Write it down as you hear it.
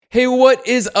Hey, what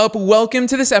is up? Welcome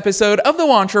to this episode of the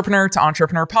Entrepreneur to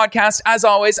Entrepreneur podcast. As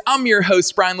always, I'm your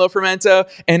host, Brian Lofermento,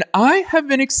 and I have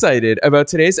been excited about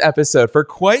today's episode for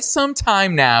quite some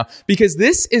time now because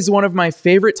this is one of my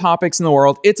favorite topics in the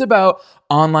world. It's about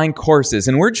online courses.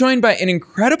 And we're joined by an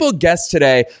incredible guest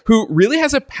today who really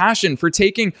has a passion for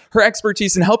taking her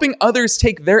expertise and helping others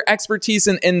take their expertise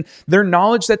and their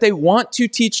knowledge that they want to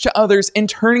teach to others and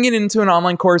turning it into an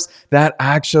online course that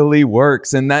actually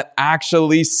works and that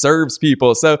actually serves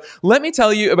people. So let me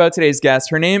tell you about today's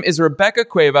guest. Her name is Rebecca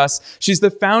Cuevas. She's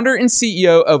the founder and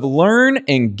CEO of Learn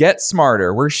and Get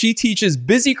Smarter, where she teaches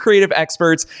busy creative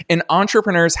experts and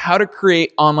entrepreneurs how to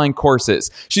create online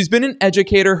courses. She's been an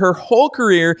educator her whole career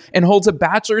and holds a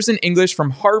bachelor's in English from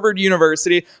Harvard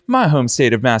University, my home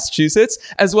state of Massachusetts,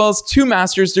 as well as 2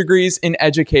 master's degrees in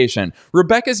education.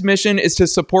 Rebecca's mission is to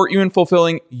support you in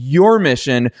fulfilling your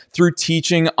mission through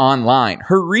teaching online.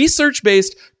 Her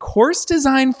research-based course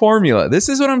design formula, this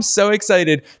is what I'm so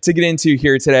excited to get into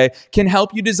here today, can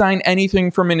help you design anything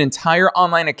from an entire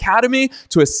online academy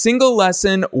to a single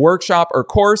lesson, workshop, or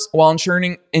course while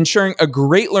ensuring a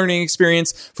great learning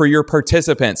experience for your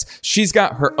participants. She's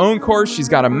got her own course. She's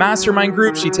got a mastermind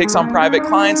group. She takes on private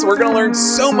clients. We're going to learn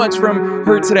so much from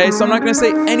her today. So I'm not going to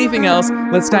say anything else.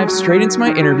 Let's dive straight into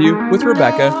my interview with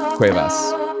Rebecca Cuevas.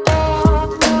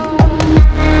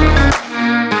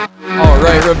 All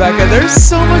right, Rebecca, there's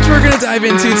so much we're going to dive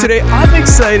into today. I'm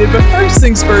excited, but first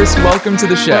things first, welcome to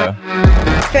the show.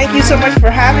 Thank you so much for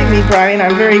having me, Brian.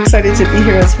 I'm very excited to be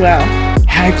here as well.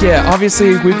 Heck yeah.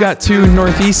 Obviously, we've got 2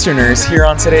 Northeasterners here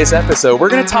on today's episode. We're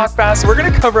going to talk fast. We're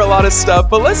going to cover a lot of stuff,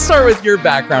 but let's start with your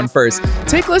background first.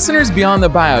 Take listeners beyond the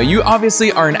bio. You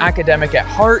obviously are an academic at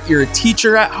heart. You're a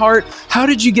teacher at heart. How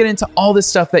did you get into all this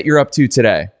stuff that you're up to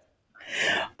today?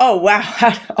 Oh, wow.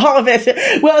 All of it.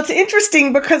 Well, it's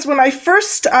interesting because when I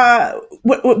first,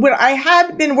 when I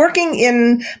had been working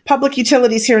in public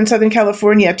utilities here in Southern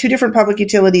California, 2 different public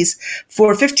utilities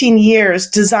for 15 years,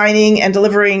 designing and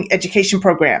delivering education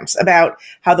programs about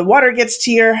how the water gets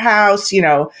to your house,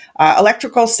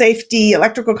 electrical safety,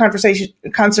 electrical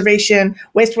conservation,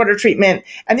 wastewater treatment.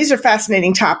 And these are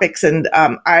fascinating topics. And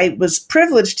I was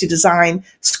privileged to design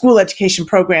school education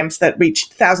programs that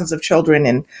reached thousands of children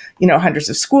in, hundreds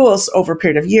of schools over a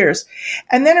period of years.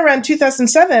 And then around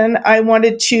 2007, I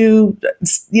wanted to,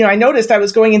 I noticed I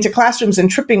was going into classrooms and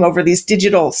tripping over these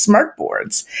digital smart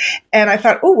boards. And I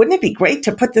thought, oh, wouldn't it be great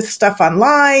to put this stuff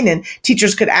online and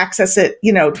teachers could access it,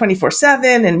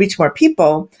 24/7 and reach more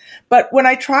people. But when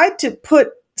I tried to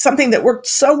put something that worked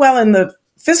so well in the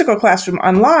physical classroom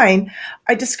online,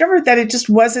 I discovered that it just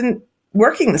wasn't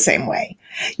working the same way,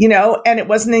 and it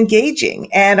wasn't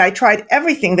engaging. And I tried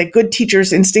everything that good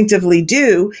teachers instinctively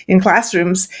do in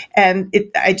classrooms, and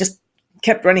I just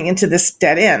kept running into this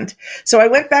dead end. So I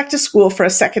went back to school for a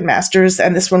second master's,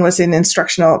 and this one was in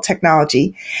instructional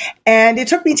technology. And it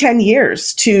took me 10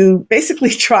 years to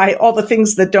basically try all the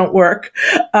things that don't work,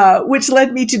 which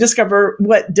led me to discover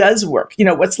what does work.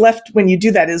 What's left when you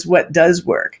do that is what does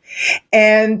work.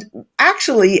 And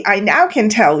actually, I now can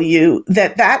tell you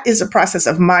that is a process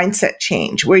of mindset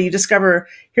change where you discover,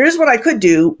 here's what I could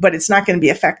do, but it's not going to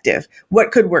be effective.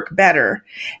 What could work better?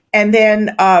 And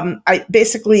then I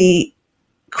basically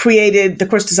created the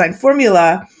course design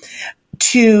formula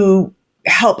to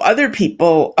help other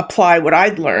people apply what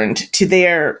I'd learned to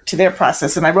their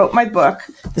process. And I wrote my book,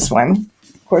 this one,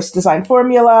 Course Design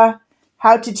Formula,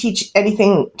 How to Teach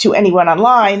Anything to Anyone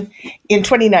Online, in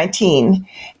 2019.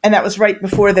 And that was right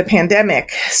before the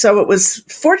pandemic. So it was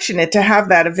fortunate to have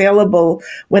that available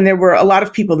when there were a lot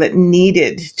of people that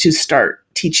needed to start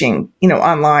teaching,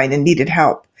 online and needed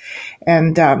help.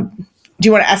 And do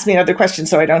you want to ask me another question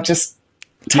so I don't just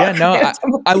Yeah, no,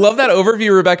 I love that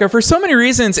overview, Rebecca, for so many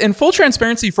reasons. And full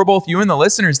transparency for both you and the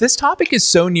listeners, this topic is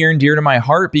so near and dear to my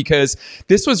heart because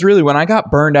this was really when I got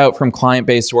burned out from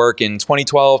client-based work in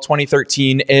 2012,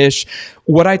 2013-ish.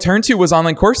 What I turned to was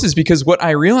online courses because what I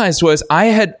realized was I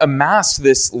had amassed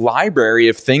this library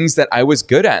of things that I was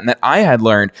good at and that I had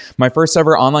learned. My first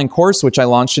ever online course, which I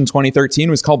launched in 2013,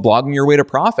 was called Blogging Your Way to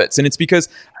Profits. And it's because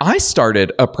I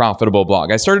started a profitable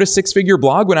blog. I started a 6-figure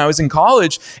blog when I was in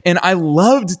college, and I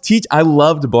loved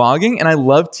blogging and I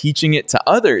loved teaching it to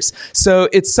others. So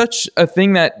it's such a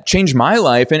thing that changed my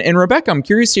life. And Rebecca, I'm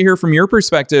curious to hear from your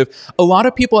perspective. A lot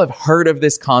of people have heard of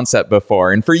this concept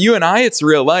before. And for you and I, it's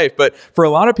real life. But for a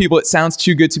lot of people, it sounds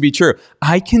too good to be true.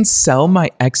 I can sell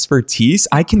my expertise.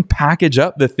 I can package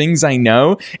up the things I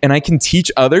know and I can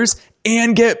teach others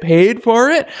and get paid for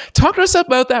it? Talk to us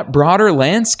about that broader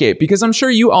landscape, because I'm sure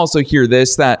you also hear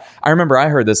this, that I remember I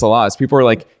heard this a lot, as people were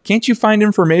like, can't you find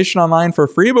information online for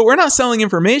free? But we're not selling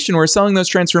information, we're selling those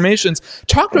transformations.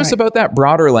 Talk to us about that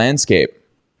broader landscape.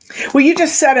 Well, you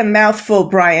just said a mouthful,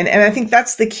 Brian. And I think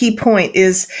that's the key point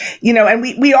is, and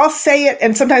we all say it,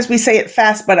 and sometimes we say it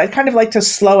fast, but I'd kind of like to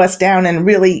slow us down and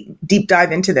really deep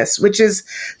dive into this, which is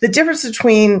the difference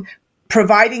between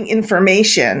providing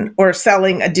information or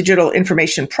selling a digital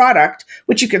information product,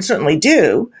 which you can certainly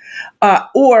do,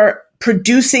 or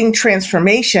producing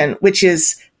transformation, which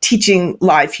is teaching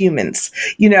live humans,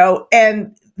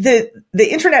 and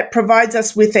the internet provides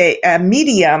us with a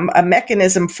medium, a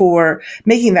mechanism for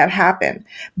making that happen.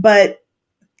 But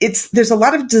there's a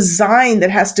lot of design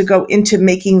that has to go into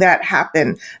making that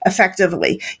happen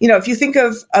effectively. If you think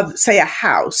of say a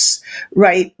house,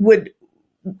 right,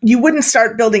 you wouldn't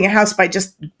start building a house by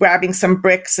just grabbing some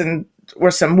bricks or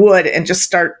some wood and just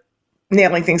start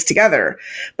nailing things together,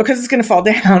 because it's going to fall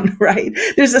down, right?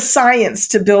 There's a science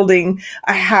to building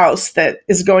a house that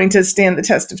is going to stand the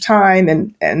test of time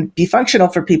and be functional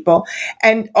for people.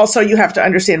 And also you have to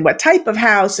understand what type of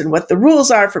house and what the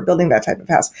rules are for building that type of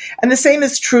house. And the same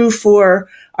is true for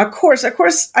a course. A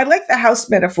course, I like the house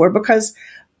metaphor, because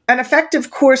an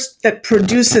effective course that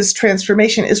produces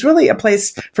transformation is really a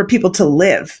place for people to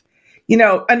live.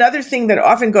 Another thing that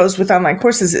often goes with online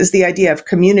courses is the idea of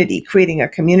community, creating a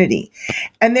community.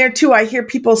 And there too, I hear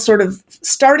people sort of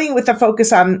starting with a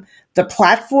focus on the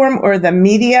platform or the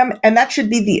medium, and that should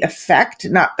be the effect,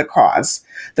 not the cause.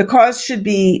 The cause should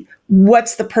be,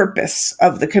 what's the purpose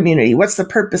of the community? What's the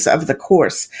purpose of the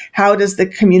course? How does the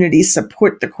community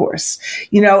support the course?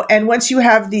 And once you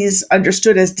have these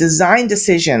understood as design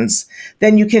decisions,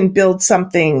 then you can build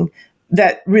something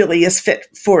that really is fit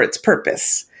for its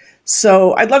purpose.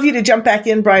 So I'd love you to jump back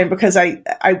in, Brian, because I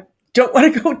don't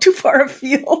want to go too far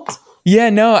afield.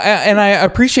 Yeah, no, and I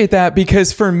appreciate that,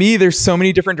 because for me, there's so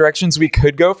many different directions we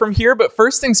could go from here. But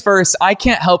first things first, I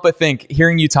can't help but think,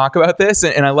 hearing you talk about this,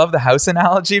 and I love the house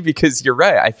analogy, because you're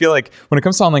right. I feel like when it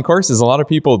comes to online courses, a lot of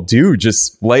people do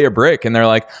just lay a brick and they're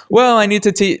like, well, I need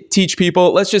to teach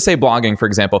people, let's just say blogging, for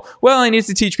example. Well, I need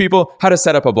to teach people how to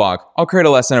set up a blog. I'll create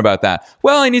a lesson about that.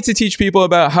 Well, I need to teach people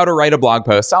about how to write a blog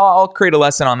post. I'll create a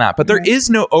lesson on that. But there is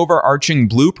no overarching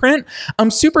blueprint. I'm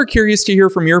super curious to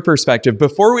hear from your perspective.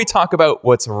 Before we talk about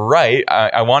what's right,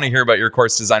 I want to hear about your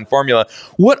course design formula.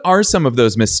 What are some of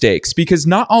those mistakes? Because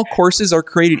not all courses are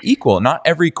created equal. Not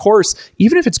every course,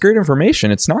 even if it's great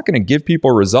information, it's not going to give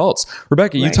people results.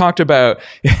 Rebecca, you talked about,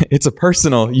 it's a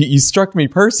personal, you struck me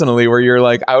personally, where you're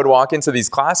like, I would walk into these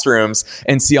classrooms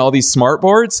and see all these smart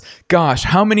boards. Gosh,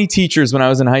 how many teachers when I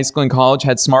was in high school and college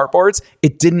had smart boards?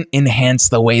 It didn't enhance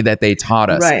the way that they taught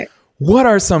us. Right. What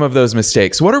are some of those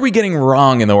mistakes? What are we getting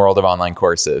wrong in the world of online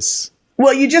courses?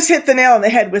 Well, you just hit the nail on the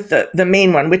head with the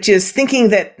main one, which is thinking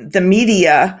that the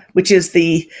media, which is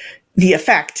the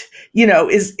effect,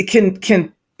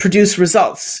 can produce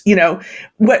results.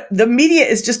 What the media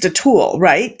is just a tool,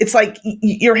 right? It's like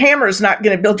your hammer is not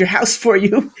going to build your house for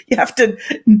you. You have to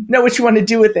know what you want to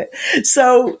do with it.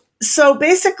 So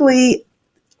basically,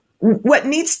 what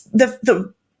needs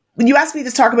you asked me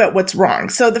to talk about what's wrong.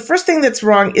 So the first thing that's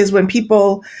wrong is when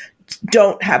people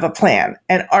don't have a plan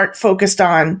and aren't focused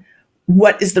on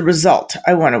what is the result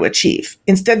I want to achieve.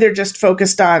 Instead, they're just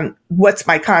focused on what's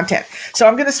my content. So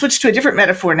I'm going to switch to a different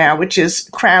metaphor now, which is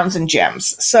crowns and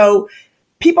gems. So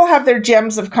people have their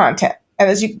gems of content. And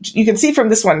as you can see from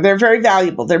this one, they're very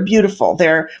valuable. They're beautiful.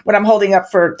 What I'm holding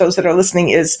up for those that are listening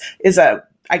is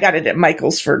I got it at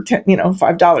Michael's for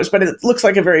 $5, but it looks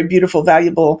like a very beautiful,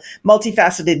 valuable,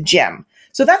 multifaceted gem.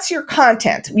 So that's your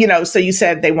content, so you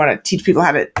said they want to teach people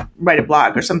how to write a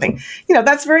blog or something,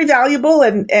 that's very valuable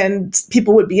and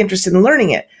people would be interested in learning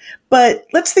it. But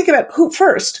let's think about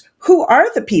who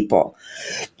are the people?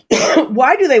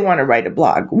 Why do they want to write a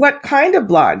blog? What kind of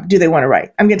blog do they want to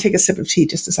write? I'm going to take a sip of tea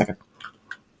just a second.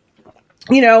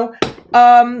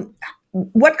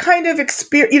 What kind of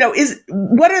experience,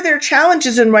 what are their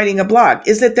challenges in writing a blog?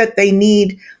 Is it that they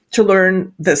need to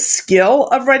learn the skill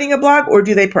of writing a blog, or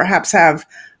do they perhaps have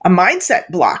a mindset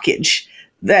blockage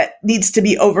that needs to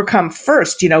be overcome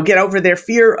first, get over their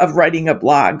fear of writing a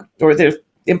blog or their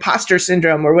imposter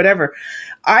syndrome or whatever?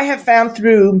 I have found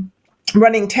through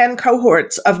running 10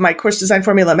 cohorts of my course design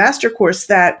formula master course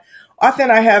that often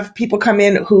I have people come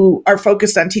in who are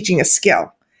focused on teaching a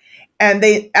skill. And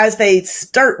as they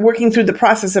start working through the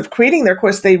process of creating their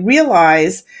course, they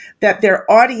realize that their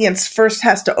audience first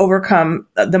has to overcome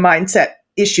the mindset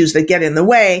issues that get in the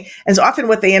way. And so often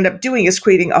what they end up doing is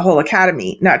creating a whole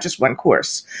academy, not just one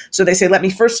course. So they say, let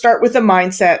me first start with a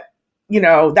mindset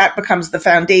that becomes the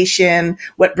foundation,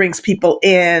 what brings people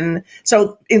in.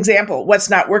 So example, what's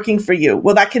not working for you?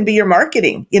 Well, that can be your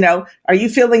marketing. Are you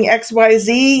feeling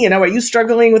XYZ? Are you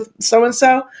struggling with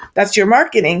so-and-so? That's your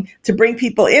marketing to bring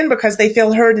people in because they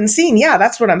feel heard and seen. Yeah,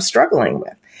 that's what I'm struggling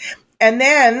with. And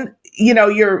then,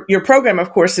 your program,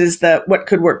 of course, is the what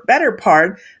could work better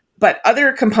part. But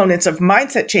other components of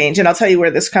mindset change, and I'll tell you where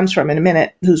this comes from in a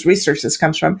minute, whose research this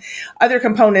comes from. Other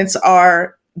components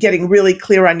are getting really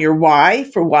clear on your why,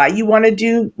 for why you want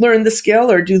to learn the skill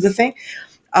or do the thing.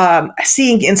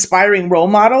 Seeing inspiring role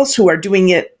models who are doing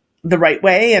it the right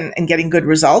way and getting good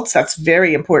results. That's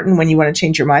very important when you want to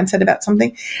change your mindset about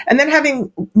something. And then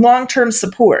having long-term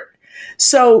support.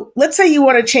 So let's say you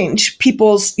want to change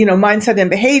people's, mindset and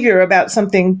behavior about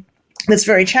something that's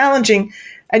very challenging.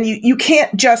 And you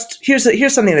can't just, here's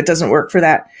something that doesn't work for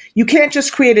that. You can't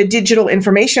just create a digital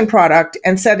information product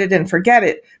and set it and forget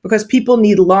it, because people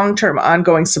need long-term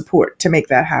ongoing support to make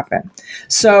that happen.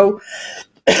 So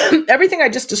everything I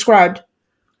just described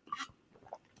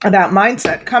about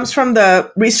mindset comes from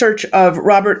the research of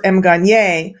Robert M.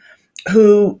 Gagne,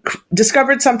 who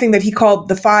discovered something that he called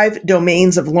the 5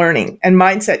 domains of learning, and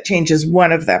mindset change is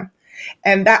one of them.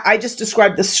 And that I just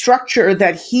described the structure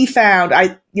that he found.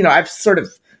 I've sort of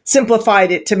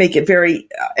simplified it to make it very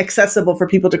accessible for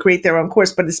people to create their own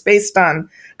course, but it's based on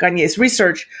Gagne's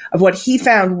research of what he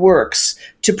found works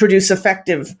to produce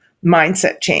effective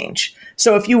mindset change.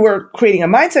 So if you were creating a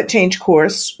mindset change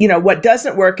course, what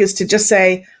doesn't work is to just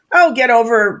say, oh, get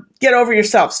over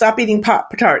yourself. Stop eating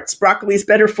Pop-Tarts. Broccoli is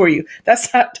better for you. That's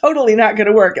totally not going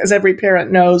to work, as every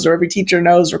parent knows, or every teacher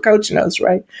knows, or coach knows,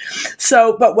 right?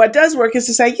 So, but what does work is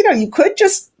to say, you could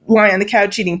just lie on the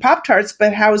couch eating Pop-Tarts,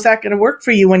 but how is that going to work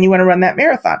for you when you want to run that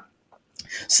marathon?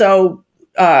 So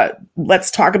let's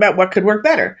talk about what could work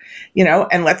better,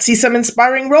 and let's see some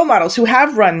inspiring role models who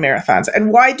have run marathons.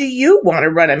 And why do you want to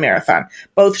run a marathon,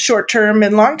 both short-term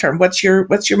and long-term? What's your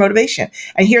motivation?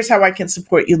 And here's how I can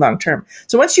support you long-term.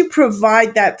 So once you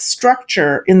provide that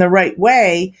structure in the right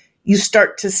way, you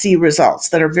start to see results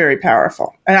that are very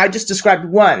powerful. And I just described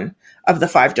one of the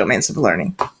 5 domains of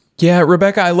learning. Yeah,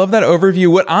 Rebecca, I love that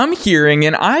overview. What I'm hearing,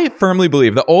 and I firmly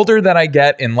believe the older that I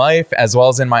get in life, as well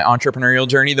as in my entrepreneurial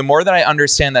journey, the more that I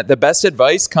understand that the best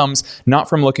advice comes not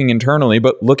from looking internally,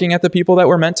 but looking at the people that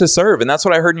we're meant to serve. And that's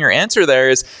what I heard in your answer there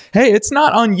is, hey, it's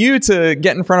not on you to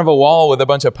get in front of a wall with a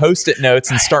bunch of Post-it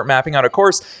notes and start mapping out a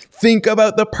course. Think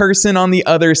about the person on the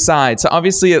other side. So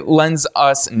obviously it lends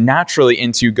us naturally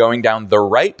into going down the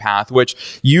right path,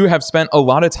 which you have spent a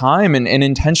lot of time and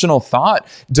intentional thought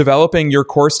developing your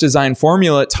course design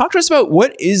formula. Talk to us about,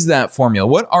 what is that formula?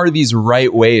 What are these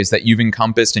right ways that you've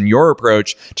encompassed in your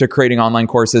approach to creating online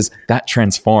courses that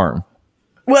transform?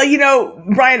 Well,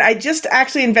 Brian, I just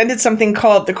actually invented something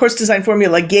called the Course Design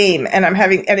Formula Game, and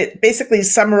it basically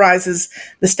summarizes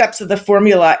the steps of the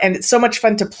formula, and it's so much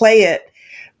fun to play it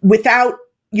without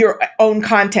your own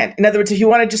content. In other words, if you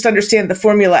want to just understand the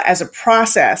formula as a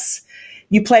process,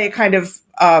 you play a kind of,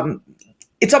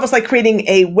 it's almost like creating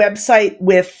a website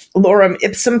with lorem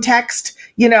ipsum text,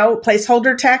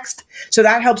 placeholder text. So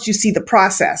that helps you see the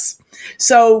process.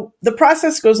 So the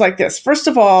process goes like this. First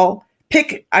of all,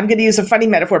 I'm going to use a funny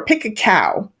metaphor, pick a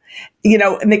cow,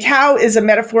 and the cow is a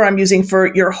metaphor I'm using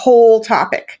for your whole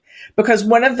topic. Because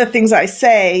one of the things I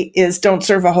say is, don't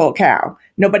serve a whole cow.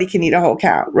 Nobody can eat a whole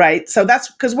cow, right? So that's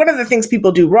because one of the things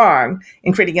people do wrong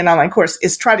in creating an online course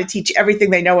is try to teach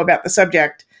everything they know about the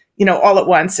subject, all at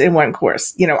once in one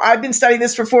course. I've been studying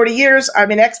this for 40 years.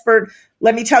 I'm an expert.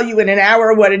 Let me tell you in an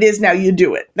hour what it is. Now you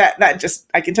do it. That just,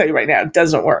 I can tell you right now, it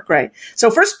doesn't work, right?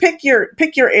 So first pick your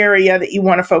area that you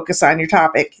want to focus on, your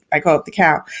topic. I call it the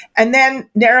cow. And then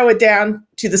narrow it down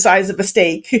to the size of a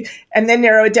steak, and then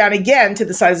narrow it down again to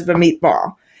the size of a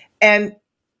meatball. And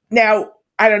now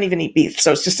I don't even eat beef,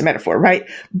 so it's just a metaphor, right?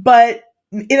 But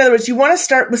in other words, you want to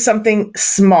start with something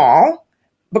small,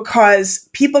 because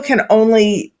people can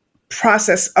only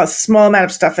process a small amount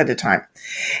of stuff at a time.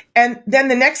 And then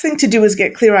the next thing to do is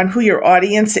get clear on who your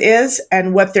audience is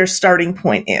and what their starting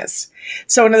point is.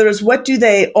 So in other words, what do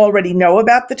they already know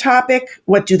about the topic?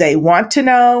 What do they want to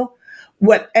know?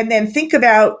 And then think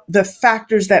about the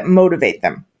factors that motivate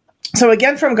them. So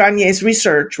again, from Gagne's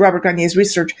research, Robert Gagne's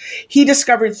research, he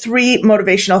discovered 3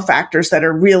 motivational factors that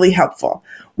are really helpful.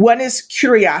 One is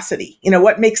curiosity.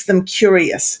 What makes them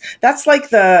curious? That's like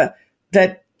the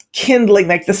kindling,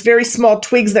 like this very small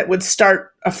twigs that would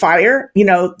start a fire.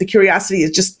 The curiosity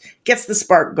just gets the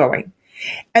spark going.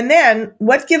 And then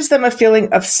what gives them a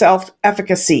feeling of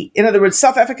self-efficacy? In other words,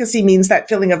 self-efficacy means that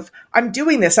feeling of, I'm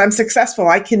doing this, I'm successful,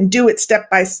 I can do it step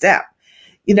by step.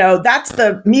 That's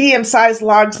the medium-sized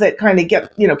logs that kind of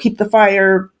get, keep the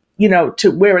fire,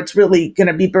 to where it's really going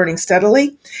to be burning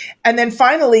steadily. And then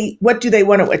finally, what do they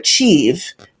want to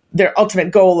achieve? Their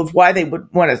ultimate goal of why they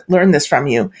would want to learn this from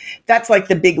you. That's like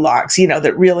the big logs,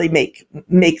 that really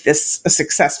make this a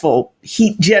successful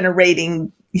heat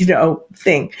generating,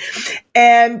 thing.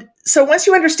 And so once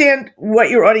you understand what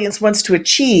your audience wants to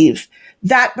achieve,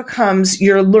 that becomes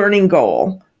your learning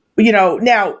goal.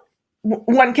 Now,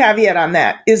 one caveat on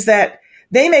that is that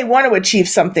they may want to achieve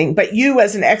something, but you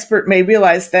as an expert may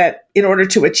realize that in order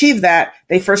to achieve that,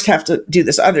 they first have to do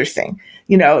this other thing.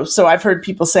 So I've heard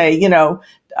people say,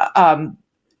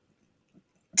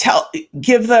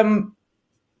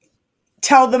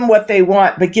 tell them what they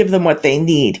want, but give them what they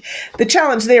need. The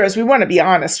challenge there is we want to be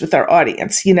honest with our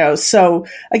audience, So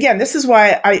again, this is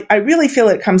why I really feel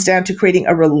it comes down to creating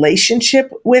a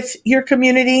relationship with your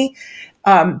community,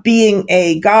 being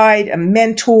a guide, a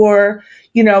mentor,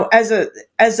 as a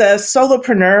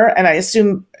solopreneur. And I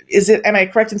assume, am I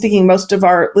correct in thinking most of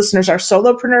our listeners are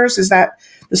solopreneurs? Is that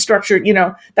the structure?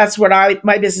 That's what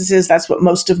my business is. That's what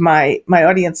most of my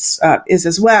audience is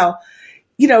as well.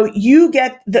 You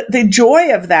get the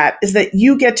joy of that is that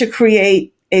you get to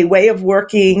create a way of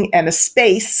working and a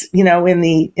space, in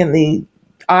the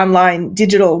online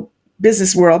digital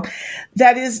business world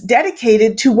that is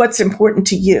dedicated to what's important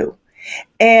to you.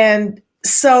 And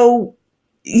so,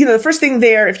 the first thing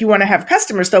there, if you want to have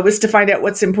customers though, is to find out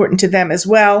what's important to them as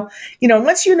well.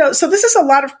 Once so this is a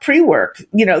lot of pre-work,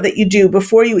 that you do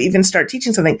before you even start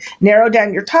teaching something. Narrow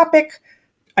down your topic,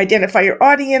 identify your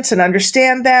audience and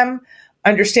understand them.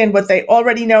 Understand what they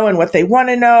already know and what they want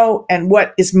to know and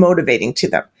what is motivating to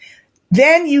them.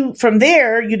 Then from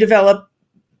there, you develop,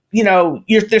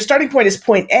 their starting point is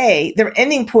point A. Their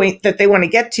ending point that they want to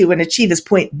get to and achieve is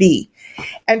point B.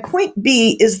 And point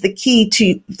B is the key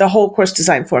to the whole course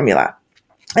design formula.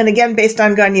 And again, based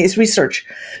on Gagne's research.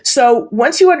 So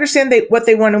once you understand what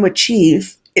they want to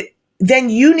achieve,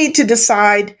 then you need to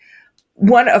decide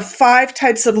one of 5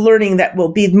 types of learning that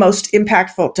will be most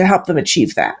impactful to help them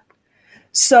achieve that.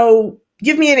 So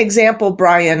give me an example,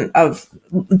 Brian,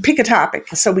 pick a topic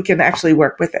so we can actually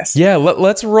work with this. Yeah,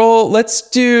 let's roll. Let's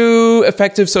do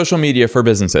effective social media for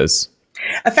businesses.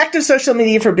 Effective social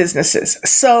media for businesses.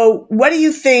 So what do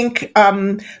you think?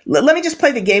 Let me just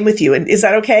play the game with you. And is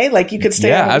that okay? Like you could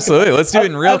stay on. Yeah, absolutely. Let's do it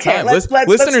in real time.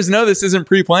 Listeners know this isn't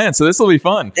pre-planned, so this will be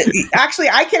fun. Actually,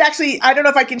 I don't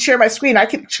know if I can share my screen. I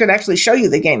can actually show you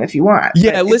the game if you want.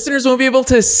 Yeah, listeners won't be able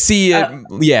to see it.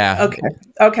 Yeah.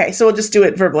 Okay. So we'll just do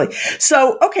it verbally.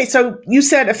 So you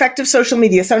said effective social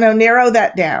media. So now narrow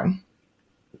that down.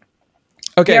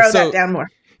 Okay. Narrow that down more.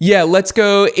 Yeah, let's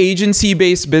go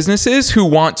agency-based businesses who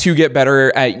want to get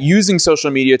better at using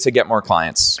social media to get more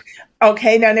clients.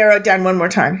 Okay, now narrow it down one more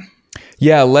time.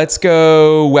 Yeah, let's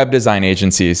go web design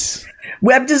agencies.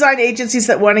 Web design agencies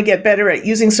that want to get better at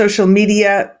using social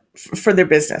media for their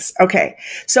business. Okay,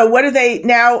 so what do they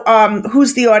now?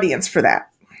 Who's the audience for that?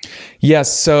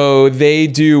 Yes, so they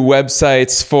do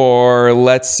websites for,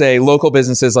 let's say, local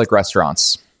businesses like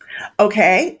restaurants.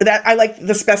 Okay, that I like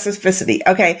the specificity.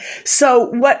 Okay,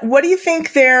 so what do you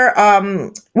think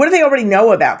what do they already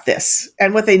know about this?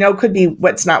 And what they know could be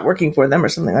what's not working for them or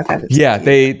something like that. Yeah,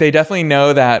 they definitely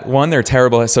know that, one, they're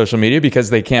terrible at social media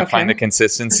because they can't find the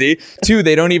consistency. 2,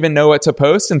 they don't even know what to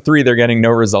post. And 3, they're getting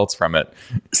no results from it.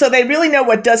 So they really know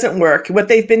what doesn't work, what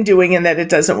they've been doing and that it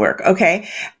doesn't work. Okay,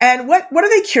 and what are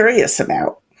they curious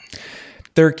about?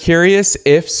 They're curious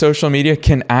if social media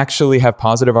can actually have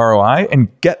positive ROI and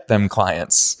get them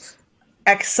clients.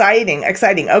 Exciting.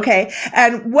 Okay.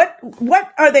 And what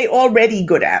are they already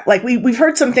good at? Like we've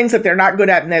heard some things that they're not good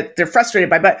at and that they're frustrated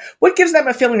by, but what gives them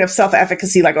a feeling of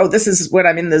self-efficacy? Like, oh, this is when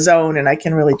I'm in the zone and I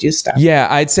can really do stuff. Yeah,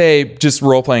 I'd say, just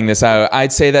role playing this out,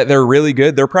 I'd say that they're really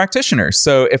good. They're practitioners.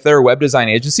 So if they're a web design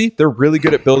agency, they're really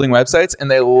good at building websites and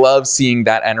they love seeing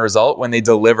that end result when they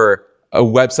deliver a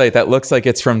website that looks like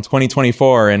it's from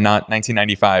 2024 and not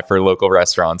 1995 for local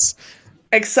restaurants.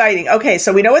 Exciting. Okay,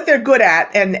 so we know what they're good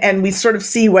at, and we sort of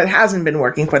see what hasn't been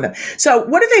working for them. So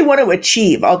what do they want to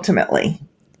achieve ultimately?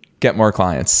 Get more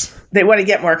clients. They want to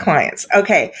get more clients.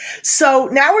 Okay, so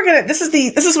now this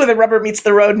is where the rubber meets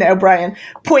the road now, Brian.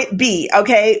 Point B,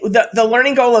 okay, the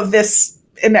learning goal of this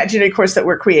imaginary course that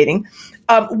we're creating.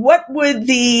 What would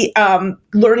the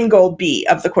learning goal be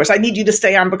of the course? I need you to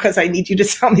stay on because I need you to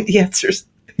tell me the answers.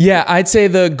 Yeah, I'd say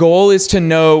the goal is to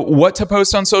know what to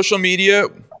post on social media,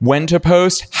 when to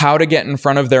post, how to get in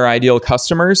front of their ideal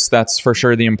customers. That's for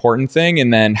sure the important thing.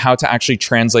 And then how to actually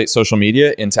translate social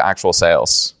media into actual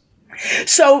sales.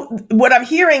 So what I'm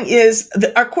hearing is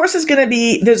our course is going to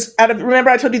be,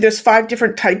 remember I told you there's 5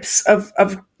 different types of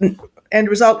end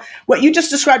result. What you just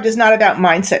described is not about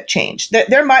mindset change.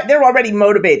 They're already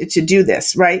motivated to do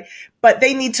this, right? But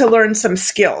they need to learn some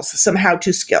skills, some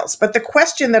how-to skills. But the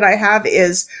question that I have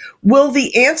is, will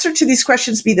the answer to these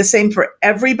questions be the same for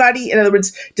everybody? In other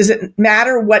words, does it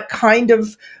matter what kind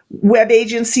of web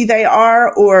agency they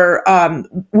are, or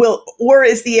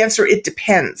is the answer it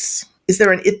depends? Is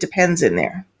there an it depends in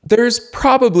there? There's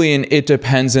probably an it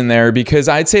depends in there, because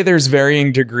I'd say there's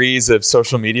varying degrees of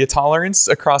social media tolerance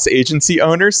across agency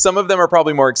owners. Some of them are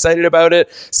probably more excited about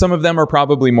it. Some of them are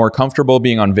probably more comfortable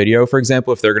being on video, for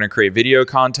example, if they're going to create video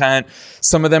content.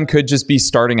 Some of them could just be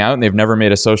starting out and they've never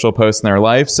made a social post in their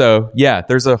life. So yeah,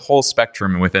 there's a whole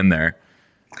spectrum within there.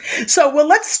 So, well,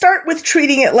 let's start with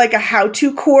treating it like a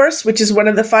how-to course, which is one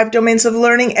of the 5 domains of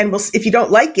learning. And if you don't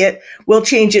like it, we'll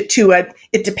change it to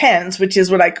it depends, which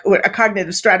is a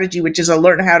cognitive strategy, which is a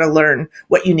learn how to learn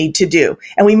what you need to do.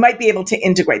 And we might be able to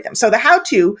integrate them. So the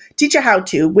how-to, teach a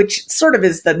how-to, which sort of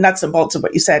is the nuts and bolts of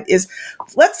what you said, is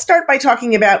let's start by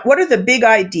talking about what are the big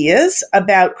ideas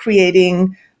about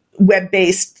creating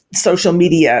web-based social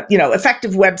media,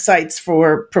 effective websites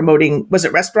for promoting, was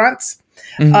it restaurants?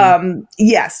 Mm-hmm.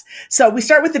 Yes. So we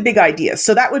start with the big ideas.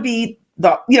 So that would be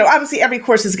obviously every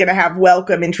course is going to have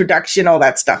welcome, introduction, all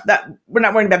that stuff. That we're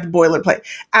not worrying about the boilerplate.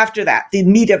 After that, the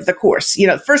meat of the course,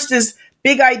 first is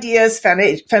big ideas,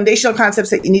 foundational concepts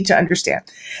that you need to understand.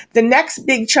 The next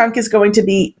big chunk is going to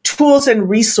be tools and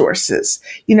resources.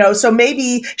 So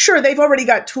maybe, sure, they've already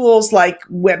got tools like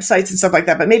websites and stuff like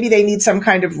that, but maybe they need some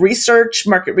kind of research,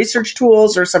 market research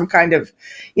tools, or some kind of,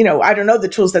 I don't know the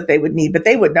tools that they would need, but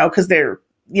they would know because they're,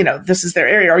 this is their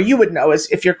area, or you would know as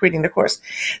if you're creating the course.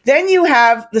 Then you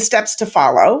have the steps to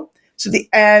follow.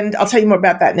 And I'll tell you more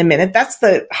about that in a minute. That's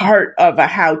the heart of a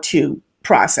how-to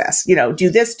process,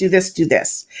 do this, do this, do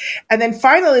this. And then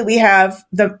finally, we have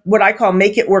what I call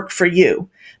make it work for you,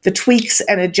 the tweaks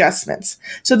and adjustments.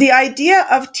 So the idea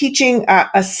of teaching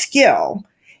a skill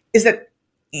is that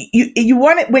you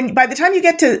want it by the time you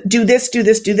get to do this, do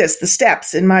this, do this, the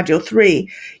steps in module 3,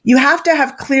 you have to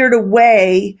have cleared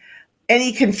away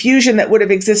any confusion that would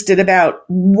have existed about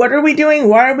what are we doing?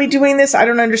 Why are we doing this? I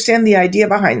don't understand the idea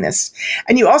behind this.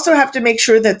 And you also have to make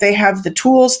sure that they have the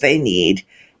tools they need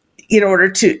in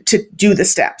order to do the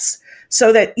steps,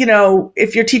 so that,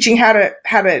 if you're teaching how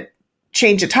to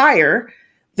change a tire,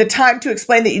 the time to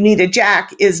explain that you need a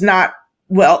jack is not,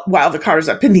 while the car is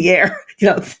up in the air.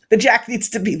 The jack needs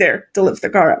to be there to lift the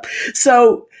car up.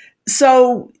 So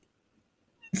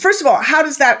first of all, how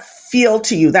does that feel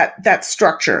to you, that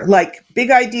structure? Like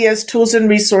big ideas, tools and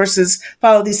resources,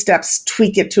 follow these steps,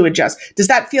 tweak it to adjust. Does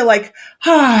that feel like,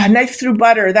 knife through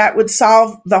butter, that would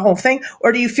solve the whole thing?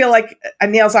 Or do you feel like a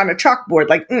nails on a chalkboard,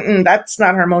 like, that's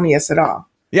not harmonious at all?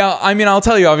 Yeah, I mean, I'll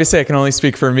tell you, obviously, I can only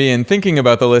speak for me, and thinking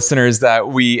about the listeners that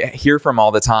we hear from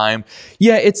all the time.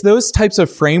 Yeah, it's those types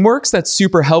of frameworks that's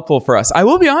super helpful for us. I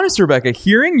will be honest, Rebecca,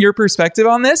 hearing your perspective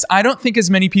on this, I don't think as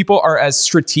many people are as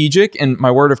strategic, and my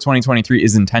word of 2023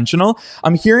 is intentional.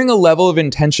 I'm hearing a level of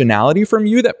intentionality from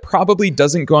you that probably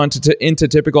doesn't go into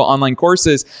typical online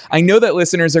courses. I know that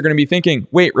listeners are going to be thinking,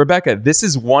 wait, Rebecca, this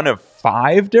is one of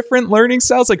 5 different learning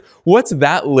styles? Like, what's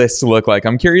that list look like?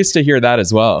 I'm curious to hear that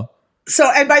as well. So,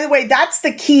 and by the way, that's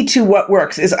the key to what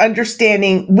works, is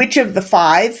understanding which of the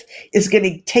 5 is going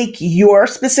to take your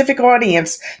specific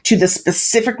audience to the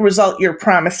specific result you're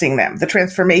promising them, the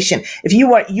transformation. If you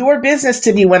want your business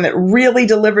to be one that really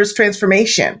delivers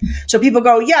transformation. So people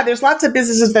go, yeah, there's lots of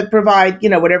businesses that provide,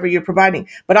 whatever you're providing,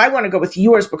 but I want to go with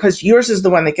yours because yours is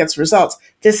the one that gets results.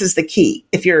 This is the key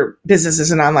if your business is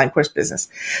an online course business.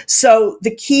 So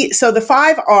the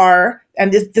 5 are,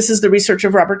 and this is the research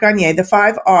of Robert Gagne, the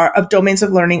 5 of domains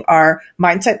of learning are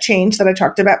mindset change that I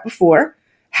talked about before,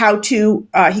 how to,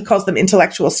 he calls them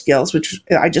intellectual skills, which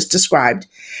I just described,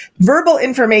 verbal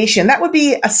information. That would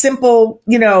be a simple,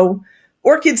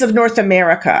 Orchids of North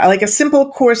America, like a simple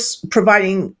course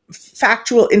providing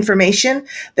factual information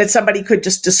that somebody could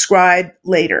just describe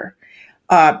later.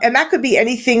 And that could be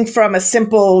anything from a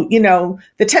simple,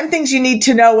 the 10 things you need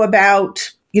to know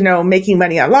about, making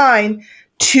money online,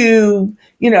 to,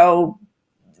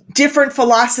 different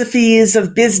philosophies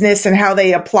of business and how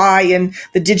they apply in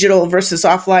the digital versus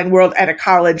offline world at a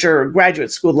college or graduate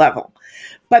school level.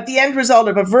 But the end result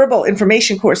of a verbal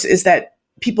information course is that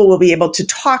people will be able to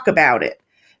talk about it,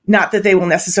 not that they will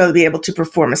necessarily be able to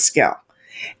perform a skill.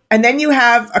 And then you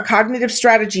have a cognitive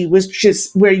strategy, which is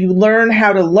where you learn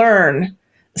how to learn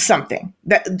something.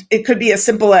 That it could be as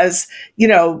simple as,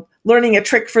 learning a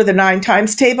trick for the 9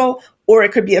 times table, or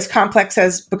it could be as complex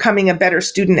as becoming a better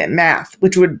student at math,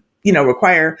 which would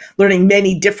require learning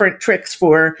many different tricks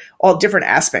for all different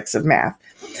aspects of math.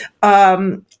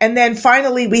 And then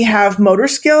finally, we have motor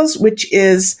skills, which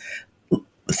is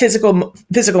physical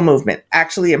movement,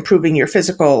 actually improving your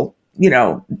physical.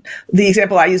 The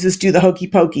example I use is do the hokey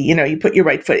pokey. You put your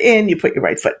right foot in, you put your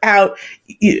right foot out,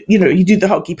 you do the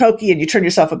hokey pokey and you turn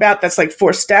yourself about. That's like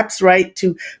 4 steps, right?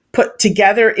 To put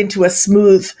together into a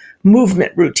smooth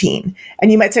movement routine.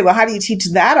 And you might say, well, how do you teach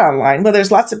that online? Well,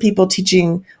 there's lots of people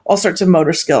teaching all sorts of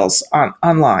motor skills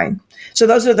online. So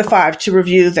those are the 5 to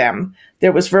review them.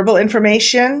 There was verbal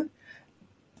information,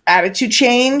 attitude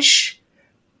change,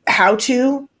 how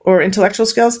to, or intellectual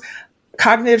skills,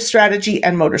 cognitive strategy,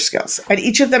 and motor skills. And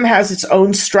each of them has its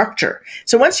own structure.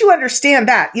 So once you understand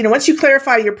that, once you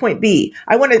clarify your point B,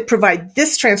 I want to provide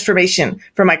this transformation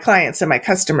for my clients and my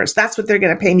customers. That's what they're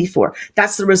going to pay me for.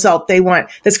 That's the result they want.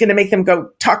 That's going to make them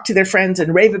go talk to their friends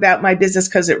and rave about my business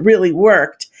because it really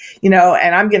worked, and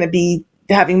I'm going to be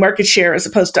having market share as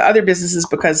opposed to other businesses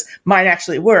because mine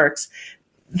actually works.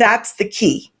 That's the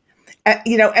key.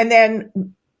 And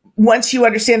then once you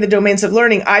understand the domains of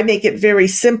learning, I make it very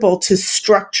simple to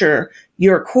structure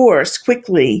your course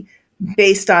quickly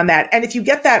based on that. And if you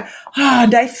get that,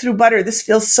 knife through butter, this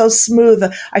feels so smooth.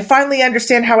 I finally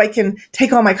understand how I can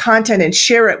take all my content and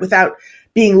share it without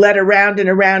being led around and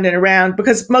around and around,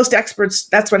 because most experts,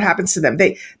 that's what happens to them.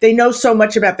 They know so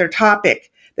much about their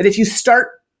topic that if you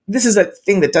start, this is a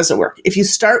thing that doesn't work. If you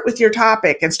start with your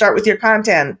topic and start with your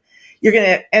content, you're going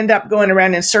to end up going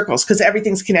around in circles because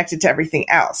everything's connected to everything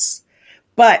else.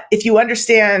 But if you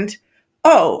understand,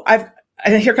 and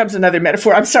here comes another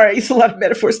metaphor. I'm sorry, I use a lot of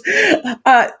metaphors.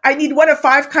 I need one of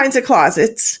 5 kinds of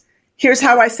closets. Here's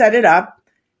how I set it up.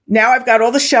 Now I've got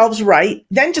all the shelves right.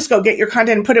 Then just go get your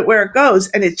content and put it where it goes.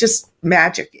 And it's just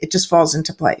magic. It just falls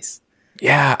into place.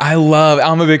 Yeah,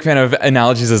 I'm a big fan of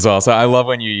analogies as well. So I love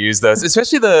when you use those,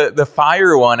 especially the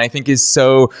fire one, I think is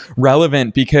so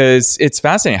relevant because it's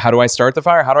fascinating. How do I start the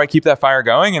fire? How do I keep that fire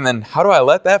going? And then how do I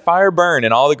let that fire burn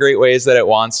in all the great ways that it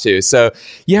wants to? So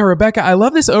yeah, Rebecca, I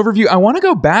love this overview. I want to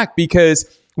go back because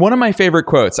one of my favorite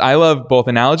quotes, I love both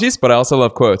analogies, but I also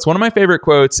love quotes. One of my favorite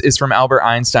quotes is from Albert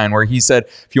Einstein, where he said,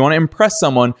 if you want to impress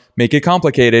someone, make it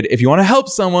complicated. If you want to help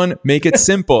someone, make it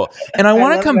simple. And I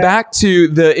want to come back to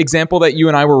the example that you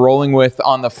and I were rolling with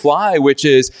on the fly, which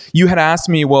is you had asked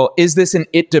me, well, is this an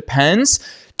it depends?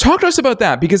 Talk to us about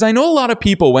that, because I know a lot of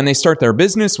people, when they start their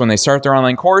business, when they start their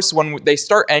online course, when they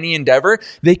start any endeavor,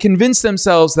 they convince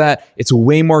themselves that it's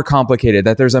way more complicated,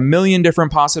 that there's a million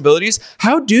different possibilities.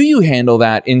 How do you handle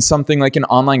that in something like an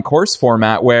online course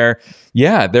format where,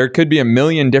 yeah, there could be a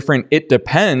million different it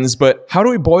depends, but how do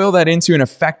we boil that into an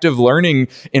effective learning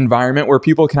environment where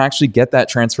people can actually get that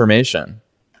transformation?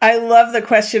 I love the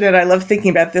question and I love thinking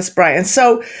about this, Brian.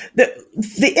 So the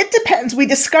it depends we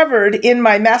discovered in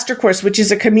my master course, which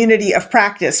is a community of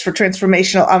practice for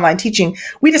transformational online teaching.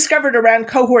 We discovered around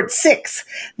cohort 6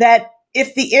 that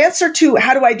if the answer to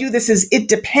how do I do this is it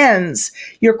depends,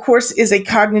 your course is a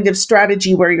cognitive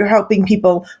strategy where you're helping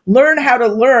people learn how to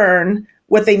learn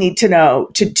what they need to know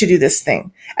to do this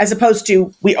thing, as opposed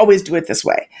to we always do it this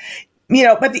way.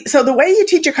 So the way you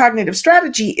teach a cognitive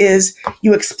strategy is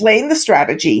you explain the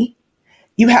strategy,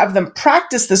 you have them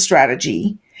practice the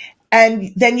strategy,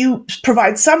 and then you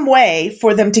provide some way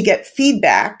for them to get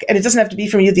feedback. And it doesn't have to be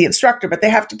from you, the instructor, but they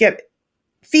have to get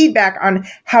feedback on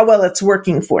how well it's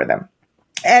working for them.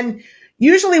 And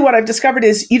usually what I've discovered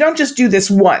is you don't just do this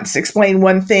once, explain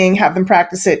one thing, have them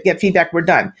practice it, get feedback, we're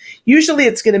done. Usually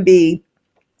it's going to be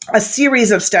a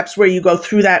series of steps where you go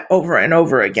through that over and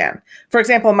over again. For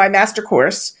example, my master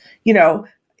course,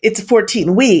 it's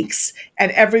 14 weeks,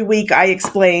 and every week I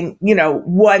explain,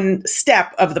 one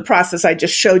step of the process I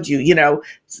just showed you,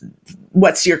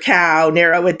 what's your cow,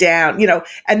 narrow it down,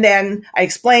 and then I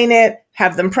explain it,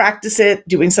 have them practice it,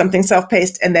 doing something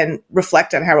self-paced, and then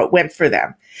reflect on how it went for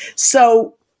them.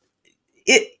 So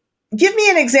give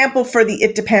me an example for the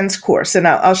It Depends course, and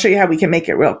I'll show you how we can make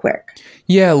it real quick.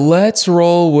 Yeah, let's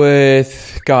roll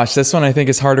with, this one I think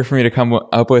is harder for me to come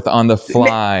up with on the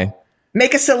fly.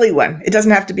 Make a silly one. It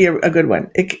doesn't have to be a good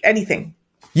one. Anything.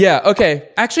 Yeah, okay.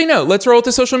 Actually, no, let's roll with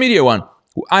the social media one.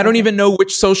 I don't even know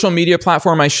which social media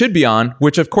platform I should be on,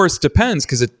 which of course depends,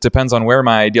 because it depends on where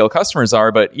my ideal customers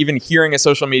are. But even hearing a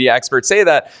social media expert say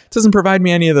that doesn't provide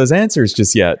me any of those answers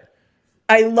just yet.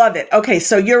 I love it. Okay,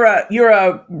 so you're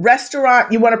a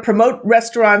restaurant. You want to promote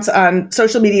restaurants on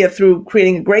social media through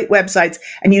creating great websites,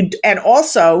 and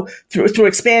also through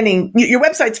expanding. Your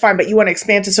website's fine, but you want to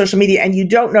expand to social media, and you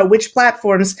don't know which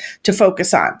platforms to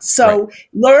focus on. So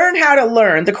Learn how to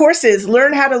learn. The course is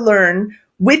learn how to learn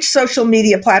which social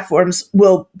media platforms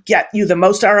will get you the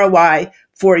most ROI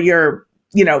for your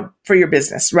for your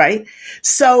business, right?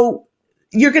 So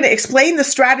you're going to explain the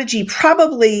strategy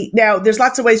probably. Now, there's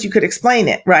lots of ways you could explain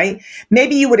it, right?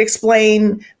 Maybe you would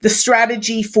explain the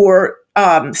strategy for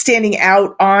standing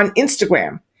out on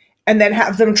Instagram and then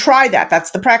have them try that.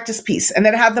 That's the practice piece. And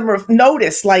then have them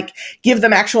notice, like give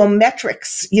them actual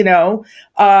metrics,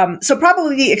 So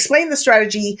probably explain the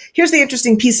strategy. Here's the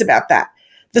interesting piece about that.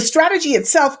 The strategy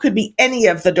itself could be any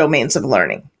of the domains of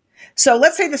learning. So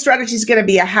let's say the strategy is going to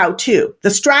be a how-to.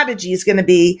 The strategy is going to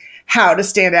be how to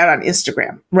stand out on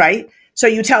Instagram, right? So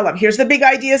you tell them, here's the big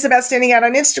ideas about standing out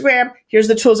on Instagram. Here's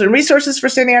the tools and resources for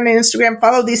standing out on Instagram.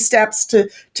 Follow these steps to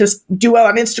do well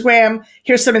on Instagram.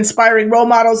 Here's some inspiring role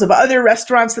models of other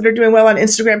restaurants that are doing well on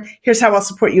Instagram. Here's how I'll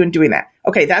support you in doing that.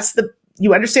 Okay,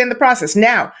 you understand the process.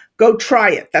 Now, go try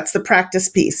it. That's the practice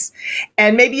piece.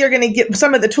 And maybe you're going to get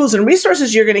some of the tools and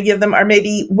resources you're going to give them are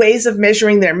maybe ways of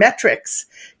measuring their metrics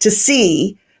to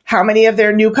see how many of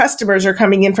their new customers are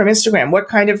coming in from Instagram. What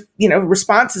kind of,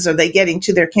 responses are they getting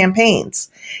to their campaigns?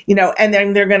 And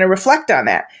then they're going to reflect on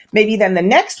that. Maybe then the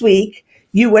next week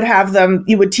you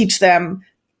would teach them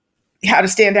how to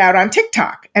stand out on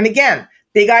TikTok. And again,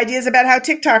 big ideas about how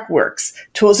TikTok works,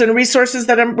 tools and resources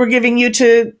that we're giving you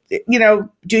to,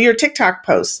 do your TikTok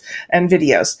posts and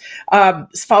videos.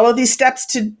 Follow these steps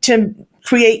to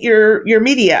create your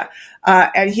media.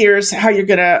 And here's how you're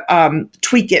going to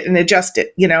tweak it and adjust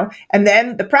it, And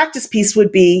then the practice piece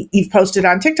would be, you've posted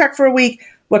on TikTok for a week.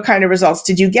 What kind of results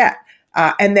did you get?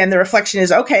 And then the reflection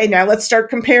is, okay, now let's start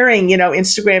comparing,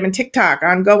 Instagram and TikTok,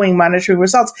 ongoing monitoring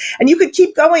results. And you could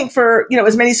keep going for,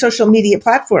 as many social media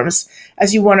platforms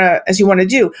as you want to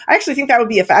do. I actually think that would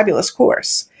be a fabulous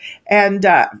course. And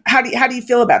how do you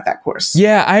feel about that course?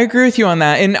 Yeah, I agree with you on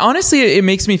that. And honestly, it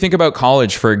makes me think about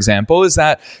college, for example, is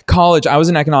that college, I was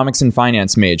an economics and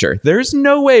finance major. There's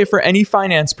no way for any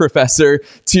finance professor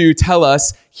to tell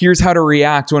us, here's how to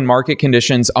react when market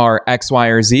conditions are X, Y,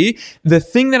 or Z. The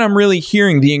thing that I'm really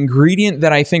hearing, the ingredient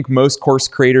that I think most course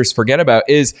creators forget about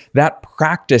is that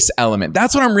practice element.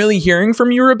 That's what I'm really hearing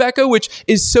from you, Rebecca, which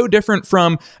is so different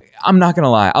from, I'm not going to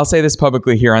lie, I'll say this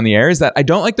publicly here on the air, is that I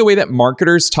don't like the way that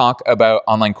marketers talk about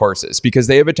online courses because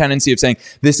they have a tendency of saying,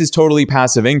 this is totally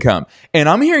passive income. And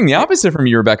I'm hearing the opposite from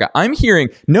you, Rebecca. I'm hearing,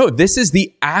 no, this is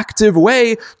the active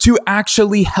way to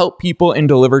actually help people and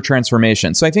deliver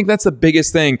transformation. So I think that's the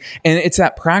biggest thing. And it's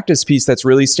that practice piece that's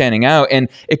really standing out. And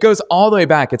it goes all the way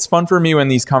back. It's fun for me when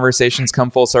these conversations come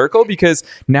full circle because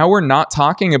now we're not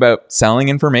talking about selling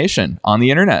information on the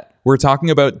internet. We're talking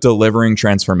about delivering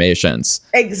transformations.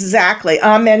 Exactly.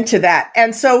 Amen to that.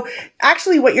 And so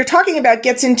actually what you're talking about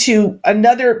gets into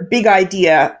another big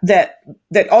idea that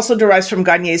also derives from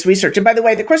Gagne's research. And by the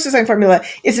way, the course design formula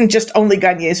isn't just only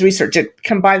Gagne's research. It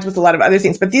combines with a lot of other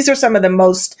things. But these are some of the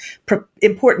most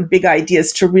important big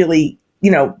ideas to really,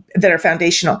 that are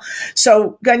foundational.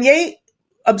 So Gagne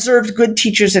observed good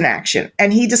teachers in action.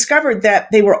 And he discovered that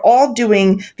they were all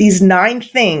doing these 9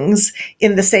 things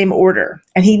in the same order.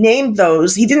 And he named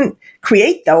those. He didn't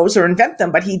create those or invent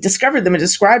them, but he discovered them and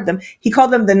described them. He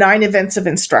called them the 9 events of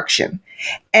instruction.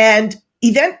 And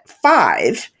event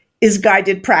 5 is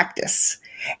guided practice.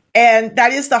 And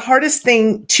that is the hardest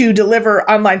thing to deliver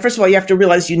online. First of all, you have to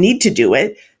realize you need to do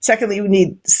it. Secondly, you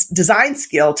need design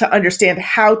skill to understand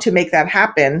how to make that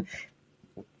happen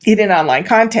in an online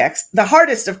context. The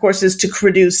hardest, of course, is to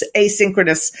produce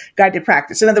asynchronous guided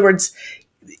practice. In other words,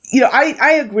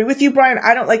 I agree with you, Brian.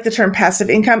 I don't like the term passive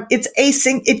income.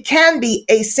 It can be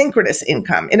asynchronous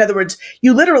income. In other words,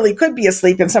 you literally could be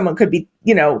asleep and someone could be,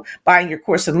 buying your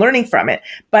course and learning from it.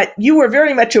 But you were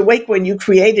very much awake when you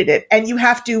created it, and you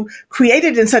have to create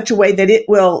it in such a way that it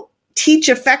will teach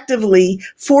effectively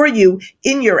for you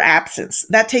in your absence.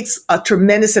 That takes a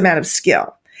tremendous amount of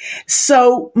skill.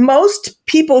 So most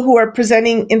people who are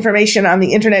presenting information on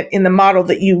the internet in the model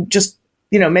that you just,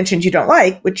 mentioned you don't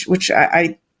like, which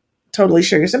I totally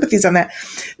share your sympathies on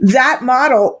that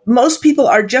model, most people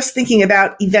are just thinking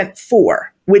about event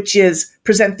 4, which is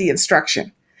present the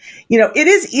instruction. It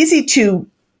is easy to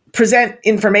present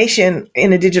information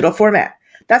in a digital format.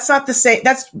 That's not the same.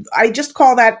 I just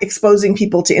call that exposing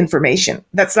people to information.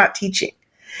 That's not teaching.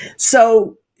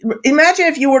 So imagine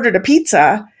if you ordered a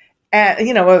pizza, and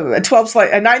a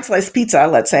 9-slice pizza,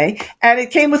 let's say, and it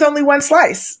came with only 1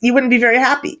 slice. You wouldn't be very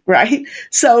happy, right?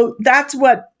 So that's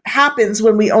what happens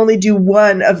when we only do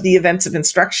one of the events of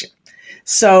instruction.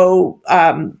 So,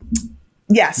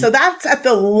 so that's at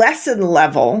the lesson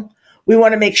level. We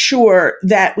want to make sure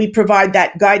that we provide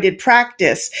that guided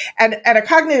practice and a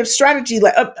cognitive strategy.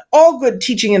 All good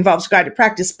teaching involves guided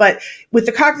practice, but with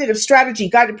the cognitive strategy,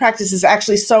 guided practice is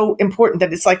actually so important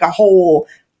that it's like a whole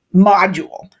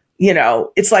module.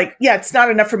 It's like, yeah, it's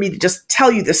not enough for me to just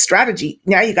tell you this strategy.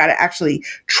 Now you got to actually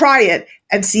try it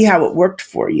and see how it worked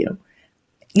for you.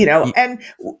 And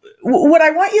what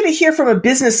I want you to hear from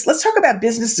let's talk about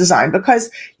business design,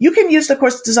 because you can use the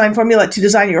course design formula to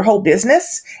design your whole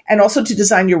business and also to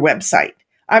design your website.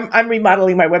 I'm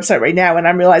remodeling my website right now, and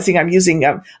I'm realizing I'm using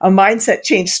a mindset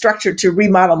change structure to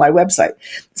remodel my website.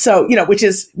 So, which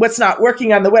is what's not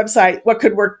working on the website, what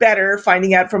could work better,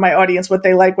 finding out from my audience what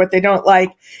they like, what they don't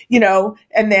like,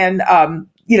 and then,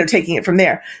 taking it from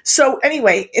there. So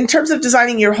anyway, in terms of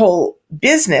designing your whole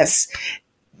business,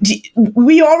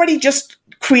 we already just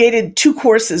created 2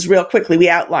 courses real quickly. We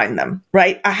outlined them,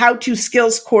 right? A how-to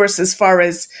skills course as far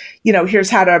as, here's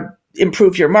how to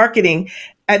improve your marketing.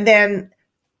 And then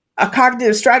a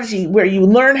cognitive strategy where you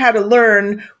learn how to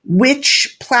learn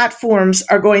which platforms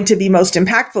are going to be most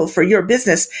impactful for your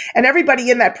business. And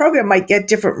everybody in that program might get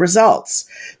different results.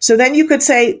 So then you could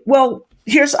say, well,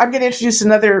 I'm going to introduce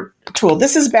another tool.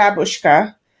 This is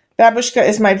Babushka. Babushka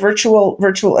is my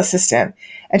virtual assistant.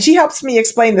 And she helps me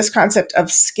explain this concept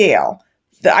of scale.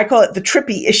 I call it the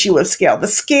trippy issue of scale, the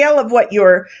scale of what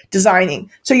you're designing.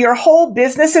 So your whole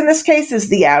business in this case is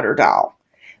the outer doll.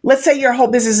 Let's say your whole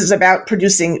business is about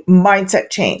producing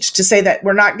mindset change, to say that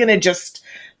we're not going to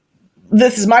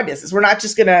this is my business. We're not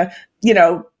just going to,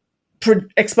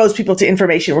 expose people to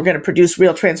information. We're going to produce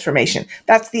real transformation.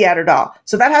 That's the outer doll.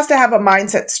 So that has to have a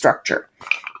mindset structure.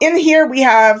 In here, we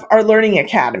have our learning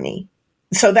academy.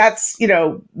 So that's,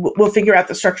 we'll figure out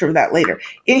the structure of that later.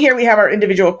 In here, we have our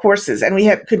individual courses, and we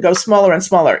could go smaller and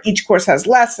smaller. Each course has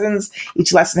lessons.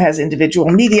 Each lesson has individual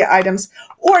media items.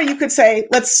 Or you could say,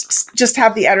 let's just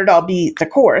have the outer doll be the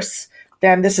course.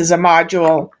 Then this is a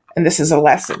module and this is a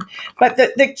lesson. But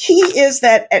the key is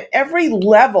that at every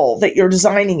level that you're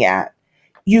designing at,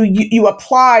 you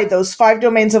apply those 5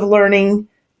 domains of learning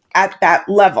at that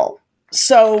level.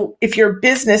 So if your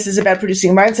business is about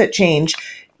producing mindset change,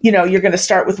 you're going to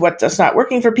start with what's not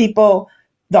working for people.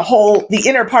 The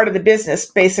inner part of the business,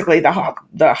 basically the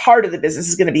heart of the business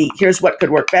is going to be, here's what could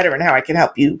work better and how I can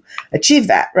help you achieve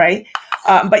that, right?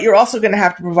 But you're also going to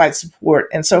have to provide support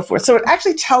and so forth. So it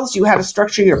actually tells you how to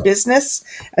structure your business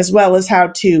as well as how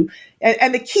to,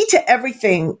 and the key to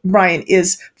everything, Brian,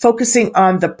 is focusing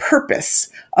on the purpose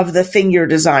of the thing you're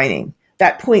designing,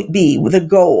 that point B, the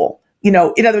goal. In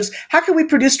other words, how can we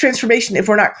produce transformation if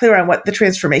we're not clear on what the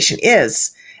transformation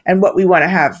is and what we want to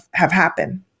have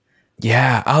happen?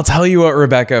 Yeah, I'll tell you what,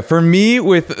 Rebecca, for me,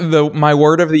 with my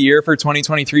word of the year for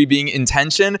 2023 being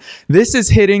intention, this is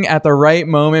hitting at the right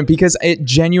moment because it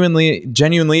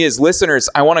genuinely is. Listeners,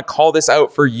 I want to call this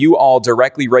out for you all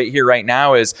directly right here, right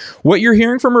now, is what you're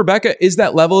hearing from Rebecca is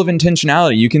that level of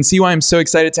intentionality. You can see why I'm so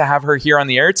excited to have her here on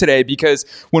the air today, because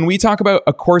when we talk about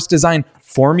a course design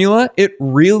formula, it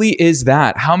really is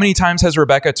that. How many times has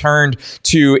Rebecca turned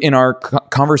to, in our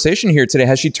conversation here today,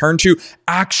 has she turned to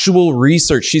actual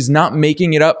research? She's not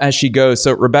making it up as she goes.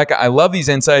 So Rebecca, I love these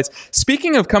insights.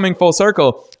 Speaking of coming full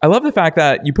circle, I love the fact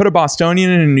that you put a Bostonian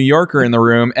and a New Yorker in the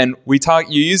room, and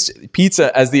you used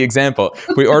pizza as the example.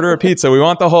 If we order a pizza, we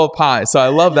want the whole pie. So I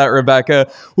love that,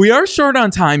 Rebecca. We are short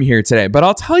on time here today, but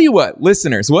I'll tell you what,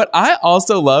 listeners, what I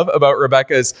also love about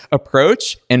Rebecca's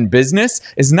approach in business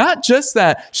is not just that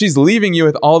she's leaving you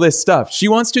with all this stuff. She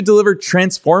wants to deliver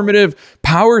transformative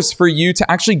powers for you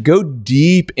to actually go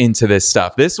deep into this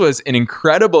stuff. This was an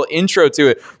incredible intro to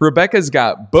it. Rebecca's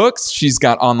got books. She's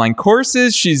got online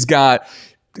courses. She's got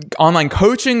online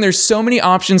coaching. There's so many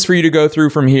options for you to go through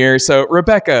from here. So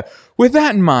Rebecca, with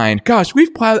that in mind, gosh,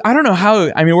 we've plowed, I don't know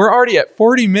how, we're already at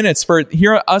 40 minutes for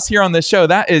us here on the show.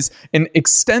 That is an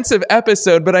extensive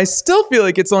episode, but I still feel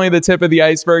like it's only the tip of the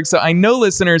iceberg. So I know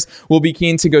listeners will be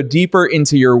keen to go deeper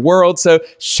into your world. So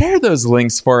share those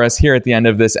links for us here at the end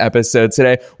of this episode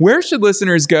today. Where should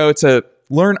listeners go to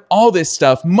learn all this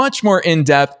stuff much more in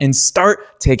depth and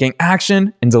start taking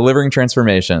action and delivering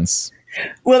transformations?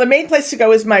 Well, the main place to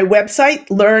go is my website,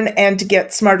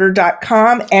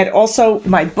 learnandgetsmarter.com, and also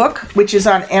my book, which is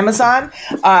on Amazon.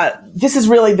 This is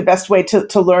really the best way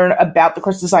to learn about the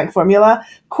Course Design Formula.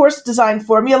 Course Design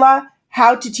Formula,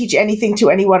 How to Teach Anything to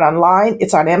Anyone Online.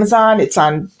 It's on Amazon. It's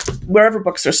on wherever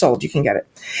books are sold. You can get it.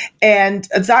 And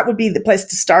that would be the place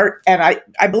to start. And I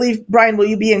believe, Brian, will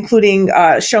you be including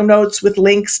show notes with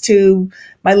links to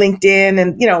my LinkedIn?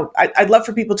 And, I'd love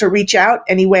for people to reach out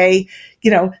anyway.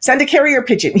 Send a carrier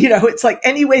pigeon. It's like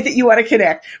any way that you want to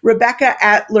connect. Rebecca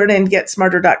at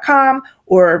learnandgetsmarter.com,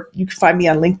 or you can find me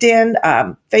on LinkedIn,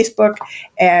 Facebook.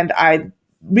 And I'm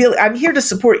here to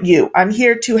support you. I'm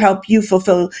here to help you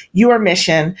fulfill your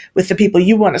mission with the people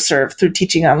you want to serve through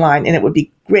teaching online. And it would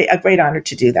be a great honor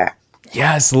to do that.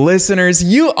 Yes, listeners,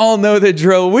 you all know the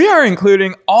drill. We are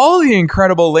including all the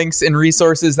incredible links and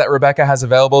resources that Rebecca has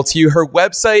available to you. Her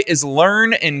website is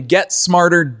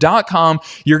learnandgetsmarter.com.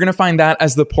 You're going to find that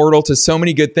as the portal to so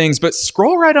many good things, but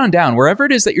scroll right on down. Wherever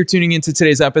it is that you're tuning into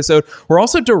today's episode, we're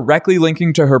also directly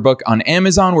linking to her book on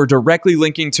Amazon. We're directly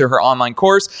linking to her online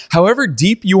course. However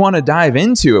deep you want to dive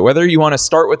into it, whether you want to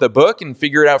start with a book and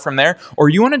figure it out from there, or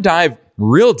you want to dive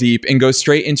real deep and go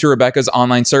straight into Rebecca's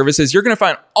online services, you're going to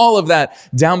find all of that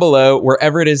down below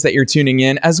wherever it is that you're tuning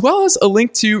in, as well as a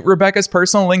link to Rebecca's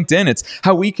personal LinkedIn. It's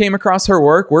how we came across her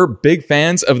work. We're big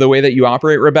fans of the way that you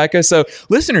operate, Rebecca. So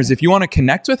listeners, if you want to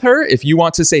connect with her, if you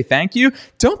want to say thank you,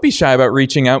 don't be shy about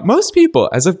reaching out. Most people,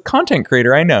 as a content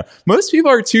creator, I know, most people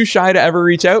are too shy to ever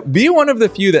reach out. Be one of the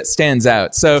few that stands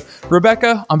out. So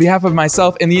Rebecca, on behalf of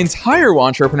myself and the entire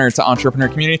Entrepreneur to Entrepreneur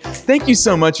community, thank you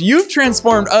so much. You've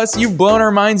transformed us. You've blown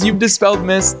our minds. You've dispelled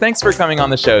myths. Thanks for coming on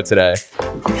the show today.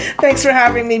 Thanks for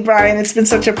having me, Brian. It's been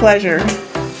such a pleasure.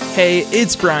 Hey,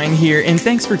 it's Brian here, and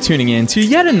thanks for tuning in to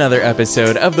yet another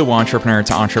episode of the Entrepreneur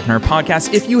to Entrepreneur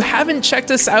podcast. If you haven't checked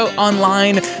us out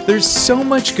online, there's so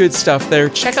much good stuff there.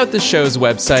 Check out the show's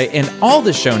website and all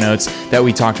the show notes that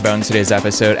we talked about in today's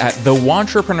episode at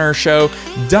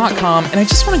theentrepreneursshow.com. And I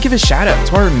just want to give a shout out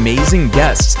to our amazing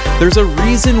guests. There's a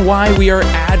reason why we are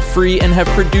ad-free and have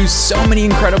produced so many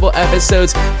incredible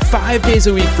episodes 5 days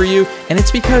a week for you, and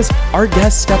it's because our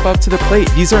guests step up to the plate.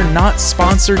 These are not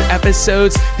sponsored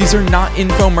episodes. These are not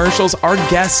infomercials. Our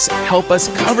guests help us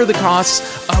cover the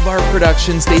costs of our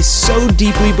productions. They so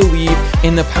deeply believe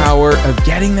in the power of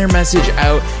getting their message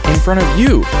out in front of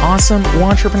you, awesome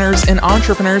entrepreneurs and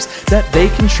entrepreneurs, that they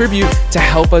contribute to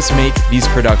help us make these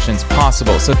productions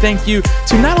possible. So thank you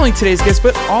to not only today's guests,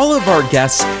 but all of our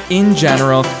guests in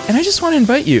general. And I just want to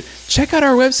invite you, check out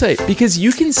our website because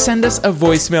you can send us a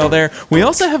voicemail there. We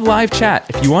also have live chat.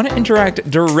 If you want to interact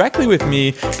directly with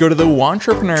me, go to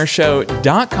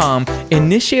theentrepreneursshow.com,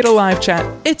 initiate a live chat.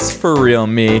 It's for real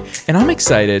me. And I'm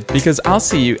excited because I'll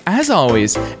see you, as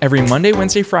always, every Monday,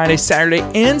 Wednesday, Friday, Saturday,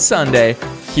 and Sunday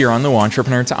here on the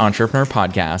Entrepreneur to Entrepreneur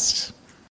podcast.